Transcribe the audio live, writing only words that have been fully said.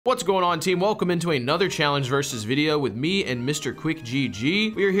What's going on, team? Welcome into another challenge versus video with me and Mr. Quick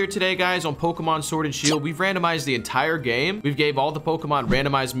GG. We are here today, guys, on Pokemon Sword and Shield. We've randomized the entire game. We've gave all the Pokemon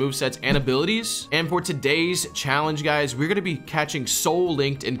randomized movesets and abilities. And for today's challenge, guys, we're going to be catching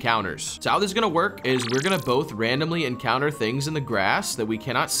soul-linked encounters. So how this is going to work is we're going to both randomly encounter things in the grass that we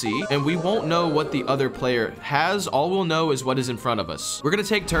cannot see, and we won't know what the other player has. All we'll know is what is in front of us. We're going to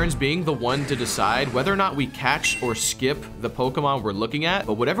take turns being the one to decide whether or not we catch or skip the Pokemon we're looking at,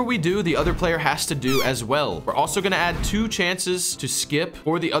 but whatever we do, the other player has to do as well. We're also going to add 2 chances to skip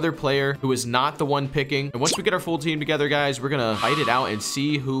for the other player who is not the one picking. And once we get our full team together, guys, we're going to fight it out and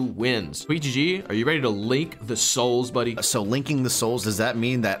see who wins. Quick GG, are you ready to link the souls, buddy? So linking the souls, does that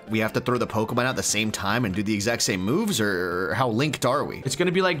mean that we have to throw the Pokemon out at the same time and do the exact same moves, or how linked are we? It's going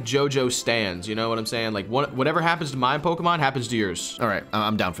to be like JoJo stands, you know what I'm saying? Like whatever happens to my Pokemon happens to yours. All right,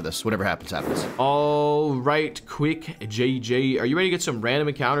 I'm down for this. Whatever happens, happens. All right, Quick GG, are you ready to get some random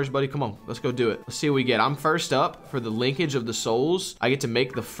encounters, buddy? Come on, let's go do it. Let's see what we get. I'm first up for the linkage of the souls. I get to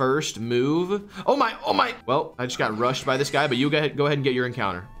make the first move. Oh my. Well, I just got rushed by this guy, but you go ahead and get your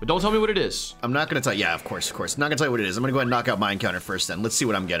encounter. But don't tell me what it is. I'm not gonna tell you. Yeah, of course. I'm not gonna tell you what it is. I'm gonna go ahead and knock out my encounter first then. Let's see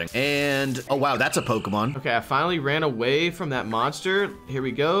what I'm getting. And, oh wow, that's a Pokemon. Okay, I finally ran away from that monster. Here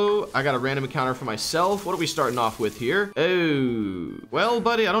we go. I got a random encounter for myself. What are we starting off with here? Oh, well,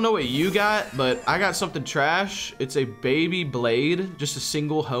 buddy, I don't know what you got, but I got something trash. It's a baby blade, just a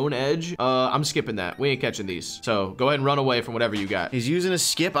single hone edge. I'm skipping that. We ain't catching these. So go ahead and run away from whatever you got. He's using a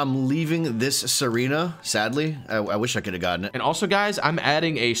skip. I'm leaving this Serena, sadly. I wish I could have gotten it. And also, guys, I'm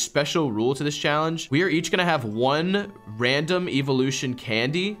adding a special rule to this challenge. We are each gonna have 1 random evolution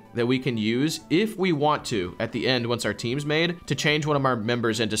candy that we can use if we want to at the end, once our team's made, to change one of our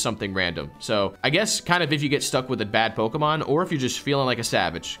members into something random. So I guess kind of if you get stuck with a bad Pokemon, or if you're just feeling like a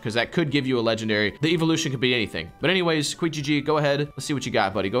savage, because that could give you a legendary. The evolution could be anything. But anyways, Quick GG, go ahead. Let's see what you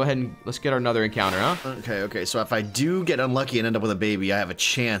got, buddy. Go ahead and let's get another encounter, huh? Okay. So if I do get unlucky and end up with a baby, I have a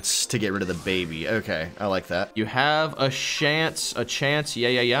chance to get rid of the baby. Okay, I like that. You have a chance.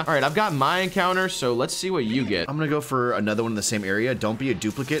 Yeah. All right, I've got my encounter, so let's see what you get. I'm gonna go for another one in the same area. Don't be a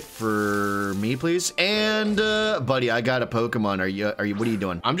duplicate for me, please. And, buddy, I got a Pokemon. What are you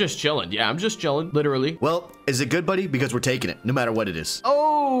doing? I'm just chilling. Yeah, I'm just chilling, literally. Well, is it good, buddy? Because we're taking it, no matter what it is.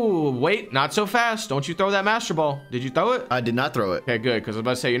 Oh, wait, not so fast. Don't you throw that Master Ball. Did you throw it? I did not throw it. Okay, good, because I was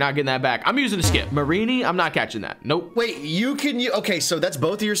about to say, you're not getting that back. I'm using a skip. Marini, I'm not catching that. Nope. Wait, okay, so that's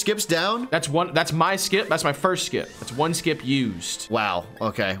both of your skips down? That's my skip. That's my first skip. That's 1 skip used. Wow,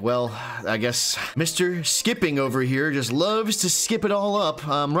 okay, well, I guess Mr. Skipping over here just loves to skip it all up.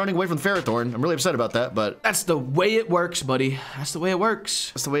 I'm running away from Ferrothorn. I'm really upset about that, but... That's the way it works, buddy. That's the way it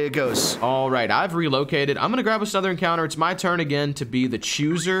works. That's the way it goes. All right, I've relocated. I'm gonna grab us another encounter. It's my turn again to be the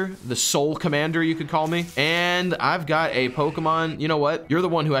chooser, the soul commander, you could call me. And I've got a Pokemon. You know what? You're the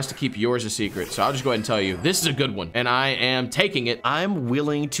one who has to keep yours a secret, so I'll just go ahead and tell you. This is a good one, and I am taking it. I'm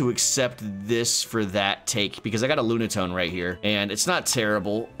willing to accept this for that take, because I got a Lunatone right here, and it's not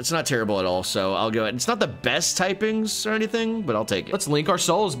terrible. It's not terrible at all, so I'll go ahead. It's not the best typings or anything, but I'll take it. Let's link our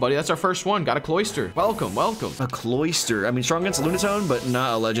souls, buddy. That's our first one. Got a Cloyster. Welcome. A Cloyster. I mean, strong against a Lunatone, but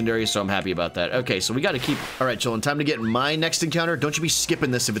not a legendary, so I'm happy about that. Okay, so we got to keep... All right, Chilln, time to get my next encounter. Don't you be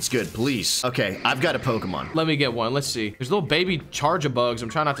skipping this if it's good, please. Okay, I've got a Pokemon. Let me get one. Let's see. There's little baby Chargebugs. I'm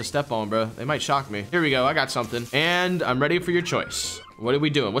trying not to step on, bro. They might shock me. Here we go. I got something. And I'm ready for your choice. What are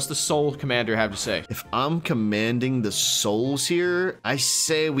we doing? What's the soul commander have to say? If I'm commanding the souls here, I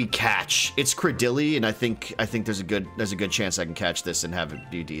say we catch. It's Credilli, and I think there's a good chance I can catch this and have it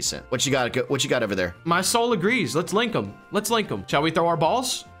be decent. What you got over there? My soul agrees. Let's link them. Shall we throw our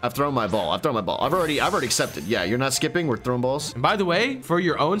balls? I've thrown my ball. I've already accepted. Yeah, you're not skipping. We're throwing balls. And by the way, for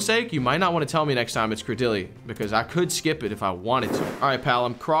your own sake, you might not want to tell me next time it's Credilli, because I could skip it if I wanted to. All right, pal,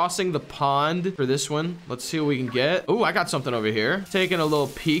 I'm crossing the pond for this one. Let's see what we can get. Ooh, I got something over here. Taking a little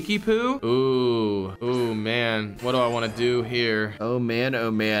peeky poo. Ooh, man. What do I want to do here? Oh, man.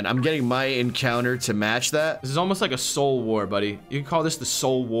 I'm getting my encounter to match that. This is almost like a soul war, buddy. You can call this the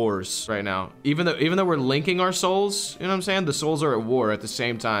soul wars right now. Even though we're linking our souls, you know what I'm saying? The souls are at war at the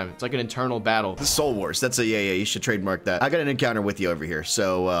same time. It's like an internal battle. The Soul Wars. That's a yeah. You should trademark that. I got an encounter with you over here.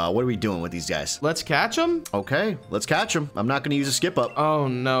 So what are we doing with these guys? Let's catch them. Okay, let's catch them. I'm not going to use a skip up. Oh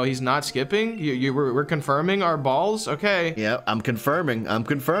no, he's not skipping. We're confirming our balls. Okay. Yeah, I'm confirming. I'm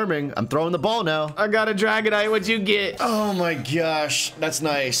throwing the ball now. I got a Dragonite. What'd you get? Oh my gosh, that's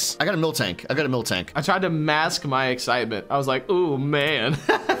nice. I got a Miltank. I tried to mask my excitement. I was like, ooh man.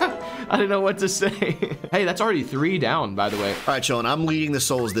 I didn't know what to say. Hey, that's already 3 down, by the way. All right, Chilln, I'm leading the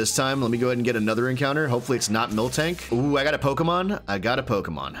souls this time. Let me go ahead and get another encounter. Hopefully it's not Miltank. Ooh, I got a Pokemon. I got a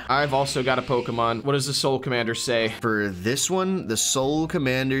Pokemon. I've also got a Pokemon. What does the Soul Commander say? For this one, the Soul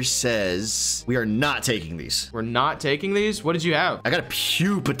Commander says we are not taking these. We're not taking these? What did you have? I got a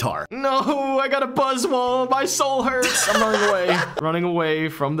Pupitar. No, I got a Buzzwole. My soul hurts. I'm running away. Running away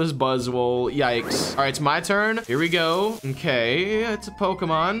from this Buzzwole. Yikes. All right, it's my turn. Here we go. Okay, it's a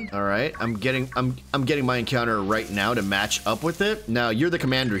Pokemon. All right, I'm getting my encounter right now to match up with it. Now, you're the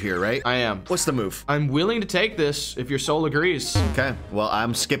commander here, right? I am. What's the move? I'm willing to take this if your soul agrees. Okay, well,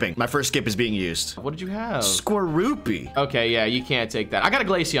 I'm skipping. My first skip is being used. What did you have? Squirupy. Okay, yeah, you can't take that. I got a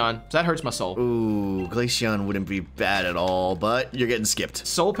Glaceon, so that hurts my soul. Ooh, Glaceon wouldn't be bad at all, but you're getting skipped.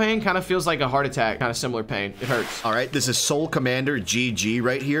 Soul pain kind of feels like a heart attack, kind of similar pain. It hurts. All right, this is Soul Commander GG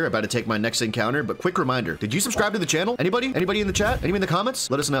right here, about to take my next encounter, but quick reminder, did you subscribe to the channel? Anybody? Anybody in the chat? Anybody in the comments?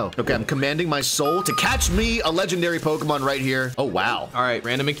 Let us know. Okay, I'm commanding my soul to catch me a legendary Pokemon right here. Oh, wow. All right,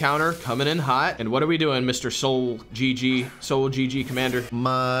 random encounter coming in hot. And what are we doing, Mr. Soul GG Commander?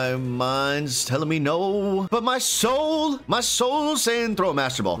 My mind's telling me no, but my soul's saying throw a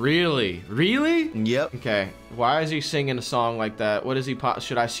Master Ball. Really? Really? Yep. Okay. Why is he singing a song like that? What is he?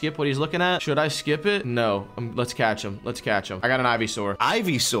 Should I skip what he's looking at? Should I skip it? No. Let's catch him. Let's catch him. I got an Ivysaur.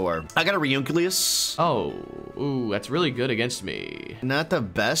 Ivysaur. I got a Ranunculus. Oh, ooh, that's really good against me. Not the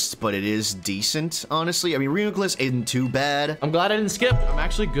best, but it is decent, honestly. I mean, Ranunculus isn't too bad. I'm glad I didn't skip. I'm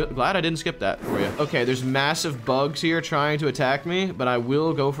actually glad I didn't skip that for you. Okay, there's massive bugs here trying to attack me, but I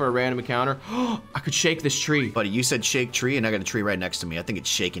will go for a random encounter. I could shake this tree. Buddy, you said shake tree, and I got a tree right next to me. I think it's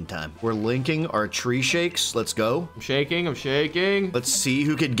shaking time. We're linking our tree shakes. Let's go. I'm shaking. I'm shaking. Let's see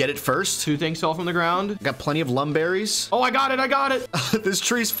who could get it first. 2 things fell from the ground. Got plenty of lumberries. Oh, I got it. I got it. This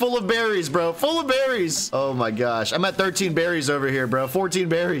tree's full of berries, bro. Full of berries. Oh my gosh. I'm at 13 berries over here, bro. 14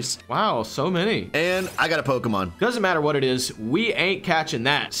 berries. Wow, so many. And I got a Pokemon. Doesn't matter what it is. We ain't catching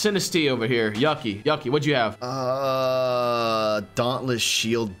that. Sinistea over here. Yucky. Yucky. What'd you have? Dauntless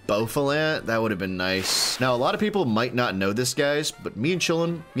Shield Bofalant. That would have been nice. Now, a lot of people might not know this, guys, but me and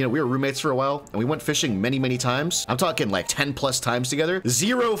Chilln, you know, we were roommates for a while, and we went fishing many, many times. I'm talking like 10 plus times together.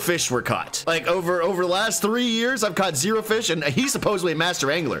 0 fish were caught. Like over the last 3 years, I've caught 0 fish, and he's supposedly a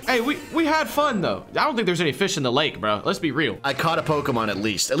master angler. Hey, we had fun though. I don't think there's any fish in the lake, bro. Let's be real. I caught a Pokemon at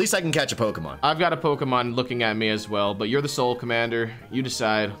least. At least I can catch a Pokemon. I've got a Pokemon looking at me as well, but you're the Soul Commander. You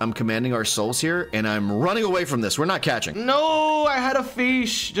decide. I'm commanding our souls here, and I'm running away from this. We're not catching. No, I had a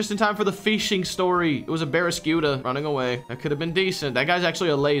fish just in time for the fishing story. It was a Barraskewda running away. That could have been decent. That guy's actually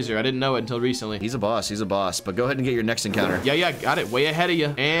a laser. I didn't know it until recently. He's a boss. He's a boss. But go ahead and get your next encounter. Yeah, got it. Way ahead of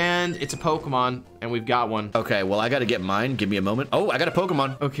you. And it's a Pokemon, and we've got one. Okay, well, I got to get mine. Give me a moment. Oh, I got a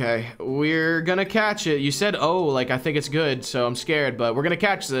Pokemon. Okay, we're gonna catch it. You said, oh, like I think it's good, so I'm scared, but we're gonna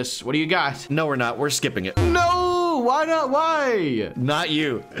catch this. What do you got? No, we're not. We're skipping it. No! Why not? Why? Not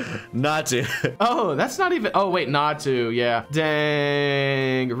you. Not to. Oh, that's not even. Oh, wait, not to. Yeah.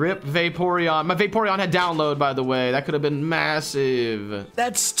 Dang. Rip Vaporeon. My Vaporeon had download, by the way. That could have been massive.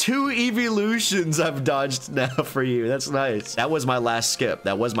 That's 2 evolutions I've dodged now for you. That's nice. That was my last skip.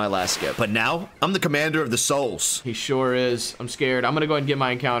 That was my last skip. But now, I'm the commander of the souls. He sure is. I'm scared. I'm gonna go ahead and get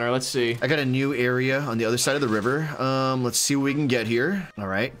my encounter. Let's see. I got a new area on the other side of the river. Let's see what we can get here. All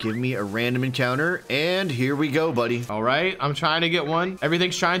right, give me a random encounter. And here we go, buddy. All right, I'm trying to get one.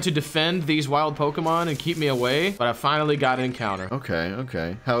 Everything's trying to defend these wild Pokemon and keep me away, but I finally got an encounter. Okay,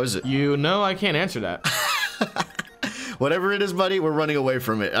 okay. How is it? You know I can't answer that. Whatever it is, buddy, we're running away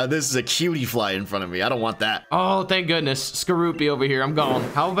from it. This is a cutie fly in front of me. I don't want that. Oh, thank goodness. Skarupy over here. I'm gone.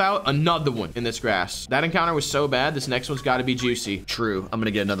 How about another one in this grass? That encounter was so bad. This next one's got to be juicy. True. I'm going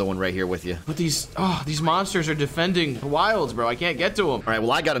to get another one right here with you. But these monsters are defending the wilds, bro. I can't get to them. All right,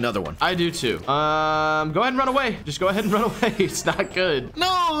 well, I got another one. I do too. Go ahead and run away. Just go ahead and run away. It's not good.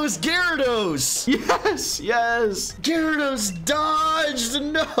 No, it's Gyarados. Yes, yes. Gyarados dodged.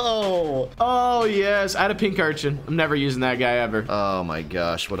 No. Oh, yes. I had a pink urchin. I'm never using that guy ever. Oh my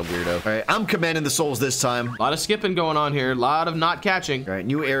gosh, what a weirdo. All right, I'm commanding the souls this time. A lot of skipping going on here. A lot of not catching. All right,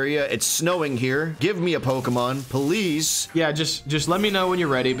 new area. It's snowing here. Give me a Pokemon, please. Yeah, just let me know when you're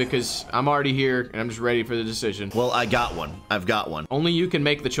ready because I'm already here and I'm just ready for the decision. Well, I got one. I've got one. Only you can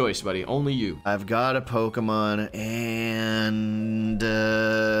make the choice, buddy. Only you. I've got a Pokemon and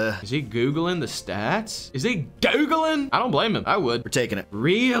Is he Googling the stats? Is he Googling? I don't blame him. I would. we're taking it.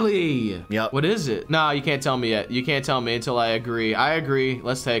 Really? Yep. What is it? No, you can't tell me yet. You can't tell me tell me until I agree. I agree.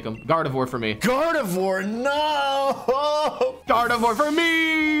 Let's take them. Gardevoir for me. Gardevoir, no! Gardevoir for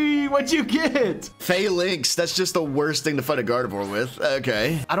me! What'd you get? Phalanx, that's just the worst thing to fight a Gardevoir with.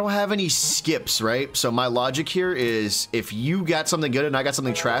 Okay. I don't have any skips, right? So my logic here is if you got something good and I got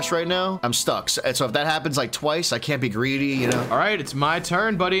something trash right now, I'm stuck. So if that happens like twice, I can't be greedy, you know? All right, it's my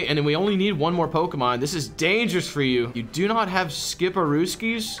turn, buddy. And then we only need one more Pokemon. This is dangerous for you. You do not have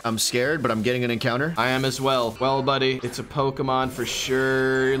Skipperooskies. I'm scared, but I'm getting an encounter. I am as well. Well, buddy, it's a Pokemon for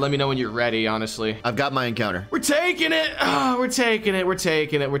sure. Let me know when you're ready, honestly. I've got my encounter. We're taking it. Oh, we're taking it. We're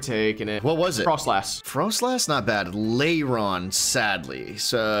taking it. We're taking it. What was it? Frostlass. Frostlass, not bad. Lairon, sadly.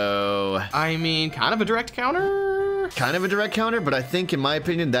 So... I mean, kind of a direct counter. Kind of a direct counter, but I think, in my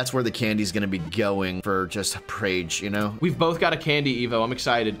opinion, that's where the candy's gonna be going for just Prage, you know? We've both got a candy Evo. I'm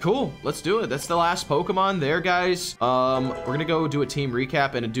excited. Cool. Let's do it. That's the last Pokemon there, guys. We're gonna go do a team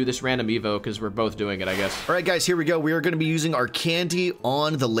recap and do this random Evo because we're both doing it, I guess. All right, guys, here we go. We are gonna be using our candy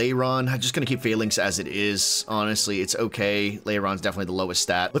on the Lairon. I'm just gonna keep Phalanx as it is. Honestly, it's okay. Lairon's definitely the lowest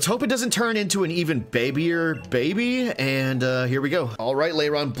stat. Let's hope it doesn't turn into an even babier baby. And here we go. All right,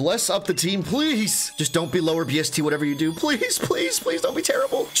 Lairon, bless up the team, please. Just don't be lower BST, whatever you do. Please, please, please don't be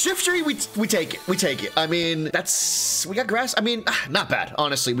terrible. Shiftry, we take it. We take it. I mean, we got grass. I mean, not bad.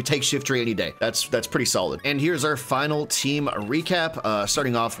 Honestly, we take Shiftry any day. That's pretty solid. And here's our final team recap.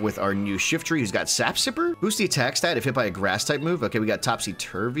 Starting off with our new Shiftry, who's got Sap Sipper. Boost the attack stat if hit by a grass type move. Okay, we got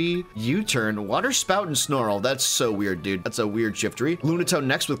Topsy-Turvy, U-Turn, Water Spout, and Snarl. That's so weird, dude. That's a weird Shiftry. Lunatone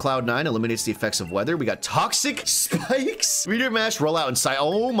next with Cloud9, eliminates the effects of weather. We got Toxic Spikes, Meteor Mash, Rollout, and Psy.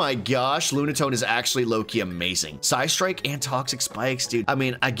 Oh my gosh, Lunatone is actually low-key amazing. Psy Strike and Toxic Spikes, dude. I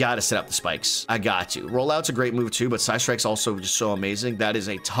mean, I gotta set up the spikes. I got to. Rollout's a great move too, but Psy Strike's also just so amazing. That is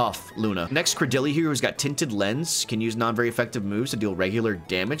a tough Luna. Next, Credilli here, who's got Tinted Lens, can use non-very effective moves to deal regular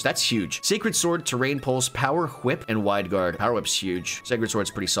damage. That's huge. Sacred Sword, Terrain Pulse, Power Whip, and Wide Guard. Power Whip's huge. Sacred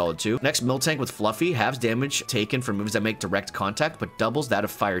Sword's pretty solid too. Next, Miltank with Fluffy, halves damage taken from moves that make direct contact, but doubles that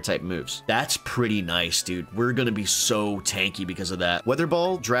of fire type moves. That's pretty nice, dude. We're gonna be so tanky because of that. Weather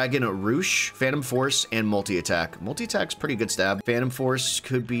Ball, Dragon Roosh, Phantom Force, and Multi-Attack. Multi-Attack's pretty good stab. Phantom Force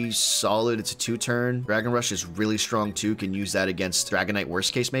could be solid. It's a 2-turn. Dragon Rush is really strong too. Can use that against Dragonite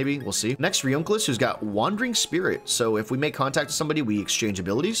worst case maybe. We'll see. Next, Rionclus, who's got Wandering Spirit. So if we make contact with somebody, we exchange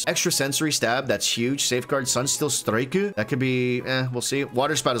abilities. Extra Sensory Stab, that's huge. Safeguard Sunsteel Strike. That could be, we'll see.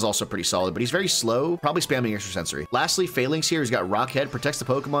 Water Spout is also pretty solid, but he's very slow. Probably spamming Extra Sensory. Lastly, Phalanx here, he's got Rock Head, protects the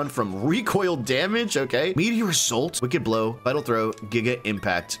Pokemon from recoil damage. Okay. Meteor Assault, Wicked Blow, Vital Throw, Giga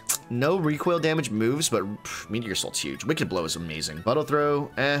Impact. No recoil damage moves, but Meteor Assault's huge. Wicked Blow is amazing. Vital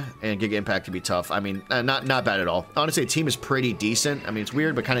Throw, and Giga Impact could be tough. I mean, not bad at all. Honestly, the team is pretty decent. I mean, it's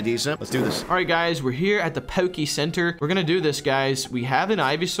weird, but kind of decent. Let's do this. All right, guys, we're here at the Poke Center. We're gonna do this, guys. We have an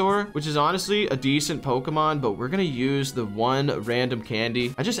Ivysaur, which is honestly a decent Pokemon, but we're gonna use the one random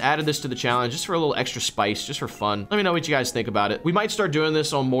candy. I just added this to the challenge just for a little extra spice, just for fun. Let me know what you guys think about it. We might start doing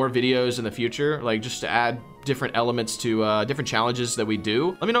this on more videos in the future, like just to add different elements to different challenges that we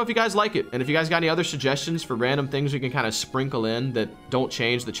do. Let me know if you guys like it. And if you guys got any other suggestions for random things we can kind of sprinkle in that don't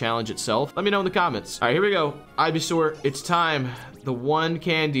change the challenge itself, let me know in the comments. All right, here we go. Ivysaur, it's time. The one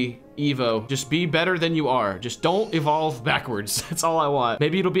candy Evo. Just be better than you are. Just don't evolve backwards. That's all I want.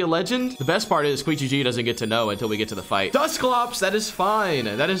 Maybe it'll be a legend. The best part is QuickGG doesn't get to know until we get to the fight. Dusclops, that is fine.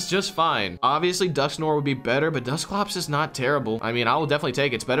 That is just fine. Obviously, Dusknoir would be better, but Dusclops is not terrible. I mean, I will definitely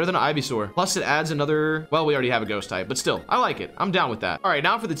take it. It's better than Ivysaur. Plus, it adds another... Well, we already have a ghost type, but still, I like it. I'm down with that. All right,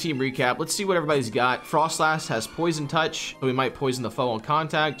 now for the team recap. Let's see what everybody's got. Frostlass has Poison Touch, so we might poison the foe on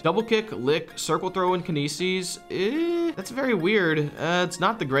contact. Double Kick, Lick, Circle Throw, and Kinesis. That's very weird. It's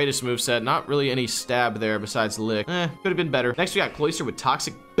not the greatest moveset. Not really any stab there besides Lick. Could have been better. Next, we got Cloyster with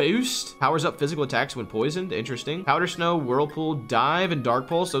Toxic Boost. Powers up physical attacks when poisoned. Interesting. Powder Snow, Whirlpool, Dive, and Dark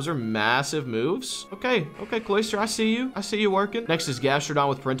Pulse. Those are massive moves. Okay, Cloyster, I see you. I see you working. Next is Gastrodon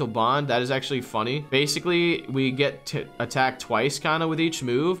with Parental Bond. That is actually funny. Basically, we get to attack twice kind of with each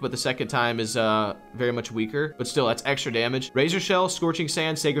move, but the second time is very much weaker. But still, that's extra damage. Razor Shell, Scorching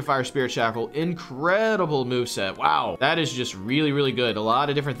Sand, Sacred Fire, Spirit Shackle. Incredible moveset. Wow. That is just really, really good. A lot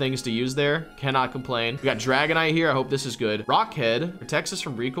of different things to use there. Cannot complain. We got Dragonite here. I hope this is good. Rockhead protects us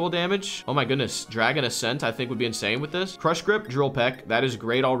from recoil damage. Oh my goodness. Dragon Ascent I think would be insane with this. Crush Grip, Drill Peck. That is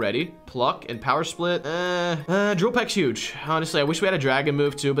great already. Pluck and Power Split. Drill Peck's huge. Honestly, I wish we had a dragon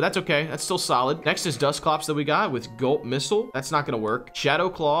move too, but that's okay. That's still solid. Next is Dusclops that we got with Gulp Missile. That's not gonna work. Shadow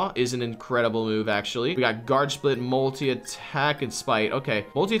Claw is an incredible move actually. We got Guard Split, Multi-Attack, and Spite. Okay,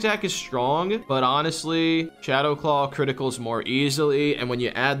 Multi-Attack is strong, but honestly, Shadow Claw criticals more easily, and when you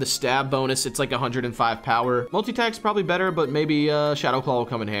add the stab bonus, it's like 105 power. Multi-attack's probably better, but maybe Shadow Claw will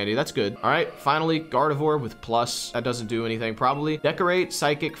come in handy. That's good. All right, finally, Gardevoir with plus. That doesn't do anything, probably. Decorate,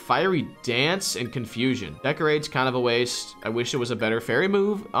 Psychic, Fiery Dance, and Confusion. Decorate's kind of a waste. I wish it was a better fairy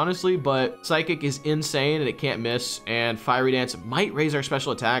move, honestly, but Psychic is insane and it can't miss, and Fiery Dance might raise our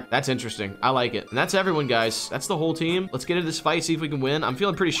special attack. That's interesting. I like it. And that's everyone, guys. That's the whole team. Let's get into this fight, see if we can win. I'm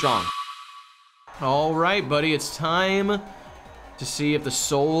feeling pretty strong. All right, buddy, it's time to see if the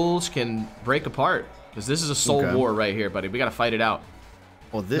souls can break apart, because this is a soul war right here, buddy. We got to fight it out.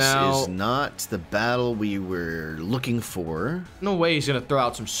 Well, this is not the battle we were looking for. No way he's going to throw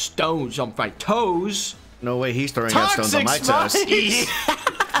out some stones on my toes. No way he's throwing out stones on my toes.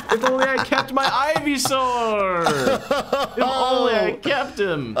 If only I kept my Ivysaur. If only I kept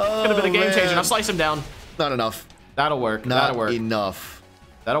him. Could have been a game changer. Now slice him down. Not enough. That'll work. Not enough.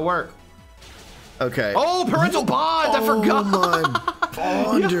 That'll work. Okay. Oh, parental bond! I forgot. Oh my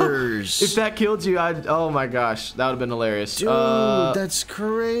bonders! If that killed you, oh my gosh, that would have been hilarious. Dude, that's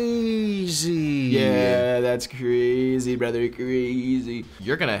crazy. Yeah, that's crazy, brother, crazy.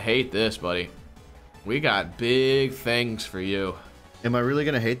 You're gonna hate this, buddy. We got big things for you. Am I really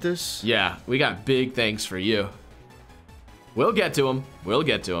gonna hate this? Yeah, we got big things for you. We'll get to him. We'll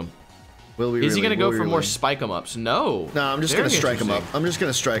get to him. Is he gonna go for more spike 'em ups? No. No, I'm just gonna strike him up. I'm just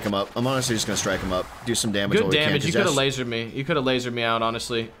gonna strike him up. I'm honestly just gonna strike him up. Do some damage. Good damage. You could have lasered me. You could have lasered me out,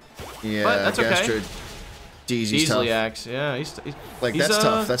 honestly. Yeah, but that's okay. Easily acts. Yeah, he's that's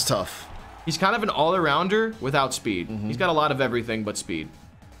tough. That's tough. He's kind of an all-arounder without speed. He's got a lot of everything but speed.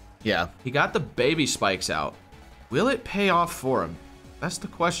 Yeah. He got the baby spikes out. Will it pay off for him? That's the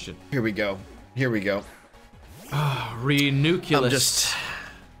question. Here we go. Here we go. Renuculus.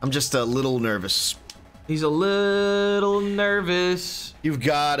 I'm just a little nervous. He's a little nervous. You've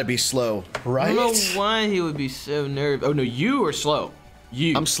got to be slow, right? I don't know why he would be so nervous. Oh, no, you are slow.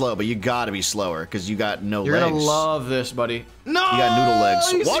 I'm slow, but you got to be slower because you got no legs. You're going to love this, buddy. No! You got noodle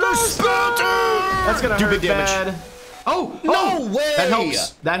legs. Water Spouter! That's going to hurt bad. Oh, no way! That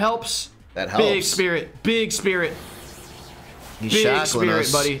helps. That helps. That helps. Big spirit. Big spirit. He's big shackling spirit,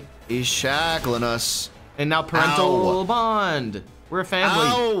 us. buddy. He's shackling us. And now parental bond. We're a family.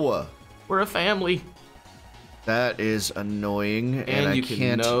 Ow! We're a family. That is annoying, and you I can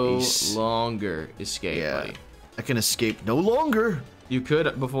can't no longer escape, buddy. I can escape no longer. You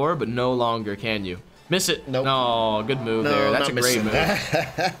could before, but no longer can you. Miss it. Nope. No, good move there. That's a great move.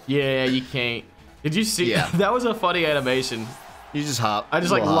 Yeah, you can't. Did you see? Yeah. That was a funny animation. You just hop. I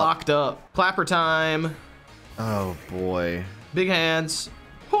just like locked up. Clapper time. Oh boy. Big hands.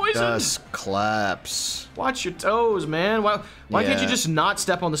 Poison. Just claps. Watch your toes, man. Why can't you just not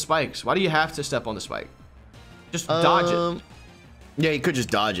step on the spikes? Why do you have to step on the spike? Just dodge it. Yeah, you could just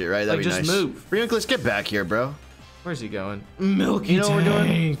dodge it, right? That'd be nice. Just move. Renuculus, get back here, bro. Where's he going? Milky You know what we're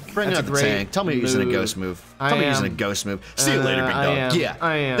doing? Bring That's out the tank. Tell me you're using a ghost move. Tell me you're using a ghost move. See you later, big dog. Yeah.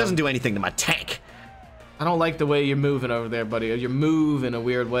 I am. Doesn't do anything to my tank. I don't like the way you're moving over there, buddy. You're moving in a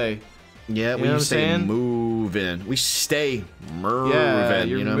weird way. Yeah, we stay moving. We stay moving. Yeah,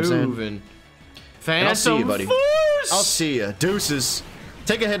 you're moving. Phantom I'll see you, buddy. Force! I'll see you. Deuces.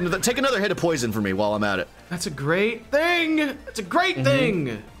 Take another hit of poison for me while I'm at it. That's a great thing. It's a great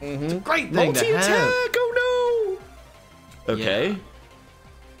thing. It's a great thing to have. Multi-attack. Oh no. Okay. Yeah.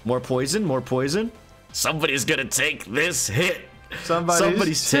 More poison. More poison. Somebody's gonna take this hit.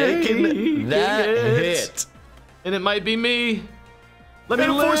 Somebody's taking that hit. And it might be me. Let me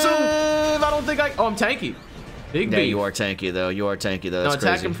live. I don't think I. Oh, I'm tanky. Big B. You are tanky though. You are tanky though. That's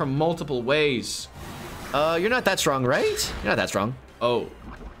attack him from multiple ways. You're not that strong, right? You're not that strong. Oh.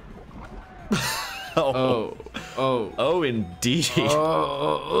 Oh, indeed.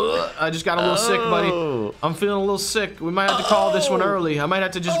 I just got a little sick, buddy. I'm feeling a little sick. We might have to call this one early. I might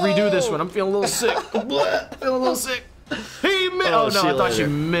have to just redo this one. I'm feeling a little sick. Feeling a little sick. He missed. Oh no, I thought you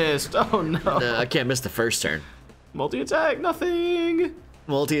missed. Oh no. No, I can't miss the first turn. Multi-attack, nothing.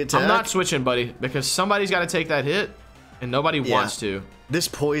 Multi-attack. I'm not switching, buddy, because somebody's got to take that hit, and nobody wants to. This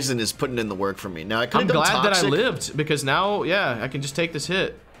poison is putting in the work for me. Now I'm glad that I lived, because now, yeah, I can just take this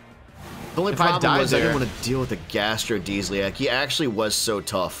hit. The only problem was I didn't want to deal with the Gastro Dieseliac. He actually was so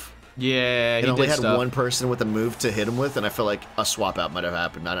tough. Yeah, he only had one person with a move to hit him with, and I feel like a swap out might have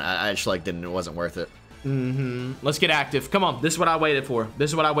happened. I just like didn't. It wasn't worth it. Let's get active. Come on, this is what I waited for. This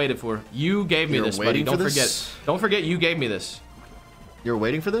is what I waited for. You gave me this, buddy. Don't forget. Don't forget you gave me this. You're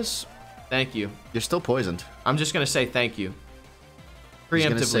waiting for this? Thank you. You're still poisoned. I'm just gonna say thank you.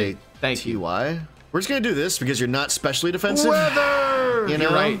 Preemptively. Say thank you. TY? We're just gonna do this because you're not specially defensive. Weather! You know,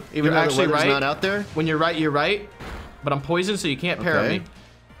 you're right. Even you're though actually the weather's right. not out there. When you're right, you're right. But I'm poisoned, so you can't para me.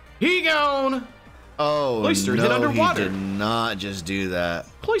 He gone. Oh, Cloyster no, hit underwater. he did not just do that.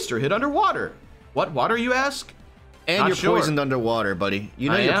 Cloyster hit underwater. What water, you ask? And Not you're sure. poisoned underwater, buddy. You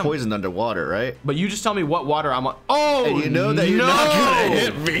know I you're am. poisoned underwater, right? But you just tell me what water I'm on. Oh, And you know that you're no. not gonna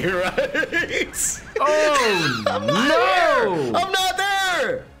hit me, right? Oh, I'm not no. here. I'm not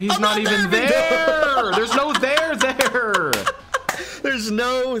there. He's I'm not even there. There's no there there. There's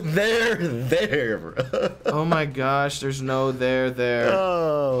no there, bro. Oh my gosh, there's no there there.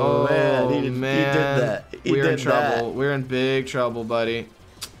 Oh, man, he did that. We're in trouble. We're in big trouble, buddy.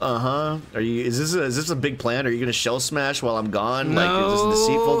 Are you? Is this a big plan? Are you gonna shell smash while I'm gone? Like, is this a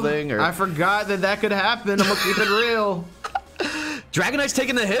deceitful thing? Or I forgot that could happen. I'm gonna keep it real. Dragonite's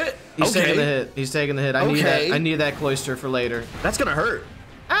taking the hit. He's taking the hit. He's taking the hit. I need that. I need that cloister for later. That's gonna hurt.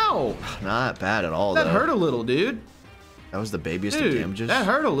 Ow! Not bad at all. That though. hurt a little, dude. That was the babiest Dude, of damages. that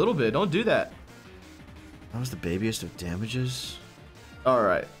hurt a little bit. Don't do that. That was the babiest of damages. All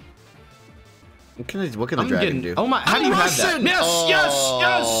right. What can the dragon do? Oh my! How do you have that? Yes!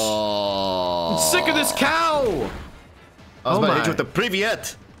 Yes! Oh. I'm sick of this cow. I was about to hit you with the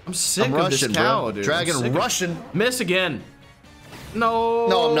privyet. I'm sick I'm of Russian, this cow, bro. dude. Dragon Russian. Miss again. No.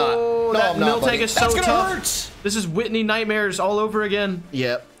 No, I'm not. No, that I'm not, Miltank buddy. is so That's gonna tough. hurt. This is Whitney nightmares all over again.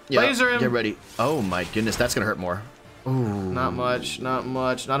 Yep. Laser him. Get ready. Oh my goodness, that's gonna hurt more. Ooh. Not much, not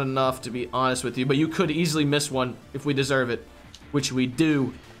much, not enough to be honest with you, but you could easily miss one if we deserve it, which we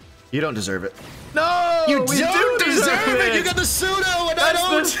do. You don't deserve it. No, You we don't do deserve it. You got the pseudo, and I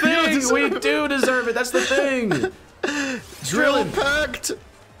don't. That's the thing. We do deserve it. That's the thing. Drill pact.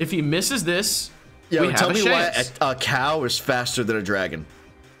 If he misses this, Yo, we have tell a me chance. why a cow is faster than a dragon.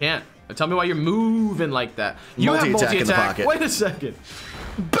 Can't. Tell me why you're moving like that. You have Multi-attack in the multi-attack. pocket. Wait a second.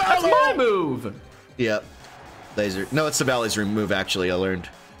 That's my move. Yep. Laser. No, it's the Valley's move, actually, I learned.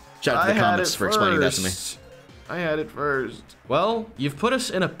 Shout out to the comments for explaining that to me. I had it first. Well, you've put us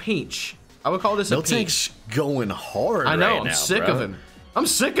in a pinch. I would call this a pinch. Miltank's going hard I know, right I'm now, sick bro. of him. I'm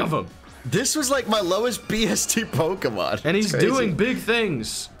sick of him. This was like my lowest BST Pokemon. And he's It's crazy. doing big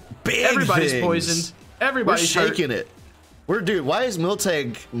things. Big Everybody's things. poisoned. We're Everybody's shaking hurt. it. Dude, why is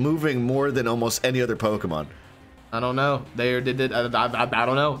Miltank moving more than almost any other Pokemon? I don't know. I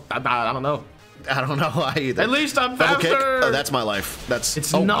don't know. I don't know. I don't know why either. At least I'm Double faster. kick? Oh, that's my life. That's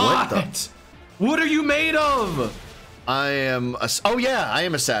It's oh, not. What, What are you made of? I am a, oh yeah, I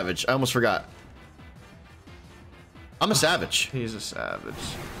am a savage. I almost forgot. I'm a savage. He's a savage.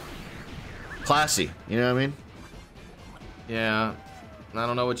 Classy. You know what I mean? Yeah. I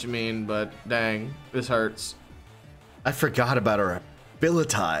don't know what you mean, but dang, this hurts. I forgot about our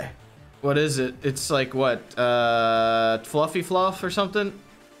ability. What is it? It's like what? Fluffy Fluff or something?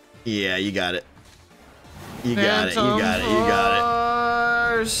 Yeah, you got it. You got it. You got it. You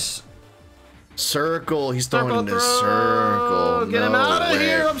got it. Circle. He's throwing into circle. Get him out of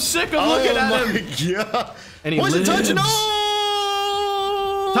here. I'm sick of looking at him. Oh my god. And he Wasn't lives. touching.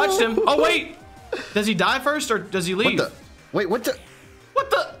 No. Touched him. Oh wait. Does he die first or does he leave? What the? Wait. What the?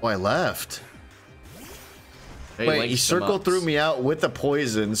 What the? Oh, I left. They Wait, he linked him circle up. threw me out with the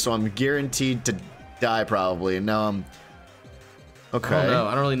poison, so I'm guaranteed to die probably. And now I'm. Okay. I don't know.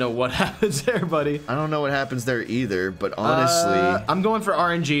 I don't really know what happens there, buddy. I don't know what happens there either, but honestly. I'm going for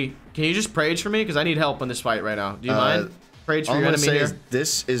RNG. Can you just Prage for me? Because I need help in this fight right now. Do you mind? Prage for all your I'm enemy gonna say here. is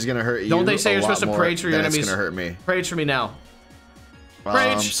this is gonna hurt you. Don't they say a you're lot supposed to more Prage for your than enemies? It's gonna hurt me. Prage for me now.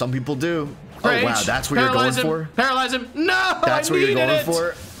 Prage. Some people do. Prage. Oh wow, that's what you're going Paralyze him. for. Paralyze him. No, That's I what you're needed going it.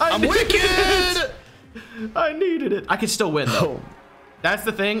 for. I I'm needed wicked. it. I needed it. I can still win though. Oh. That's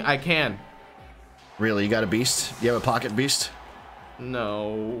the thing. I can. Really, you got a beast? You have a pocket beast?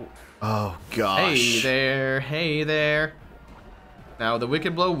 No. Oh gosh. Hey there. Hey there. Now the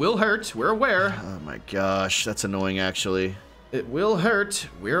wicked blow will hurt. We're aware. Oh my gosh, that's annoying actually. It will hurt.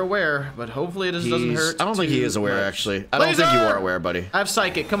 We're aware, but hopefully it just doesn't hurt. I don't think he too is aware much. actually. I don't think you Laser! are aware, buddy. I have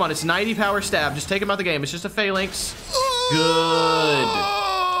Psychic. Come on, it's 90 power stab. Just take him out the game. It's just a Phalanx. Good.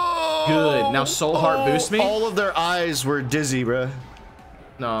 Good. Now Soul Heart boost me. All of their eyes were dizzy, bruh.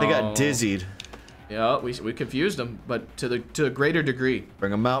 No. They got dizzied. Yeah, we confused them, but to a greater degree.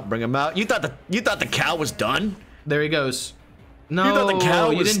 Bring him out, bring him out. You thought the cow was done? There he goes. No, You thought the cow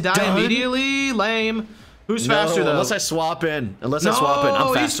you was didn't die done? immediately. Lame. Who's No, faster though? unless I swap in. Unless I No, swap in. I'm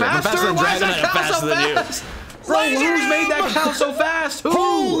he's faster. I'm faster than Why is Dragonite. that I'm cow faster so than you. fast? Bro, who's made that cow so fast? Who?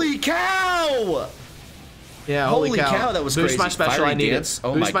 Holy cow! Yeah, Holy cow, that was Boost crazy. my special, Fiery I need dance. it.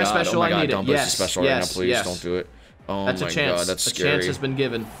 Oh Boost my my god, special, oh my I god, need don't it. boost Yes, the special yes, right now, please. yes. Don't do it. Oh That's my a chance. god, that's a scary. chance has been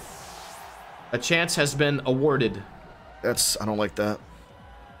given. A chance has been awarded. I don't like that.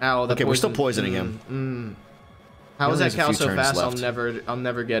 Ow, the Okay, we're still poison. poisoning him. How He is only that has a cow few so turns fast? left. I'll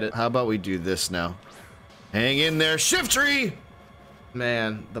never get it. How about we do this now? Hang in there, Shift Tree!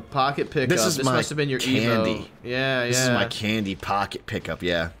 Man, the pocket pickup. This must have been your candy. Evo. Yeah, This is my candy pocket pickup,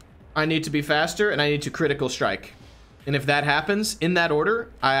 yeah. I need to be faster, and I need to critical strike. And if that happens, in that order,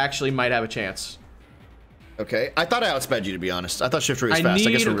 I actually might have a chance. Okay. I thought I outsped you, to be honest. I thought shift rate was I fast.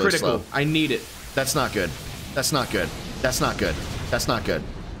 I guess need we're a really critical. slow. I need it. That's not good. That's not good. That's not good. That's not good.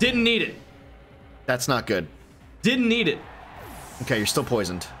 Didn't need it. That's not good. Didn't need it. Okay, you're still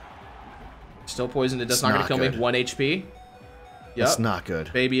poisoned. Still poisoned. It's It's not gonna not kill me. good. 1 HP. Yep. It's not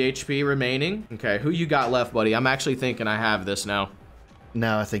good. Baby HP remaining. Okay, who you got left, buddy? I'm actually thinking I have this now.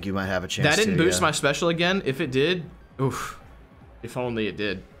 Now I think you might have a chance. That didn't to, boost yeah. my special again. If it did, oof. If only it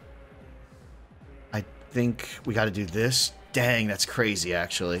did. I think we got to do this. Dang, that's crazy,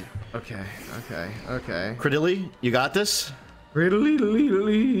 actually. Okay, okay, okay. Cridilly, you got this? Yeah,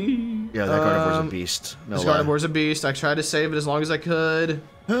 Yeah, that Gardevoir's a beast. No This lie. Gardevoir's a beast. I tried to save it as long as I could.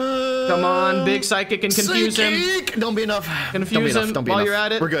 Come on, big psychic and confuse him. Psychic! Don't be enough. Confuse him Don't be while enough. you're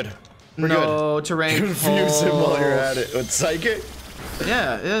at it. We're good. We're No, terrain. Confuse him while you're at it. With psychic?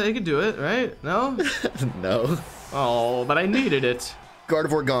 Yeah, they could do it, right? No? No. Oh, but I needed it.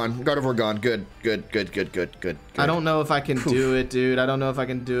 Gardevoir gone. Gardevoir gone. Good. Good. Good. Good. Good. Good. I don't know if I can do it, dude. I don't know if I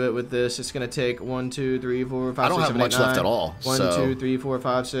can do it with this. It's gonna take 1, 2, 3, 4, 5, I don't 6, have 7, much 8, left 9. at all, 1, so- 2, 3, 4,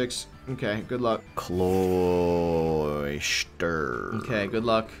 5, 6. Okay, good luck. Cloyster. Okay, good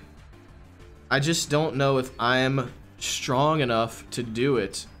luck. I just don't know if I'm strong enough to do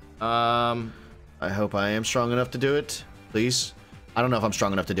it. I hope I am strong enough to do it. Please. I don't know if I'm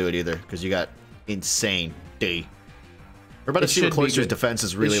strong enough to do it either, because you got insane D. We're about to see what Cloyster's defense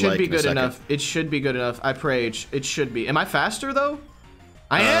is really like in a second. Enough. It should be good enough. I prayed. It should be. Am I faster though?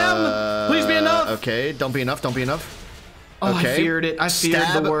 I am. Please be enough. Okay, don't be enough. Don't be enough. Oh, Okay. I feared it. I feared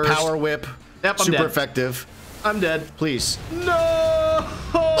Stab, the worst. power whip. Yep, I'm super dead. effective. I'm dead. Please. No.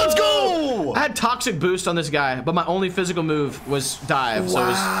 Let's go. I had toxic boost on this guy, but my only physical move was dive. So it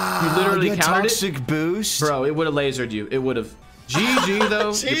was, you You literally had countered toxic boost. Bro, it would have lasered you. It would have. GG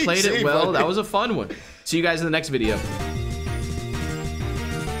though. You played it GG, well. buddy. That was a fun one. See you guys in the next video.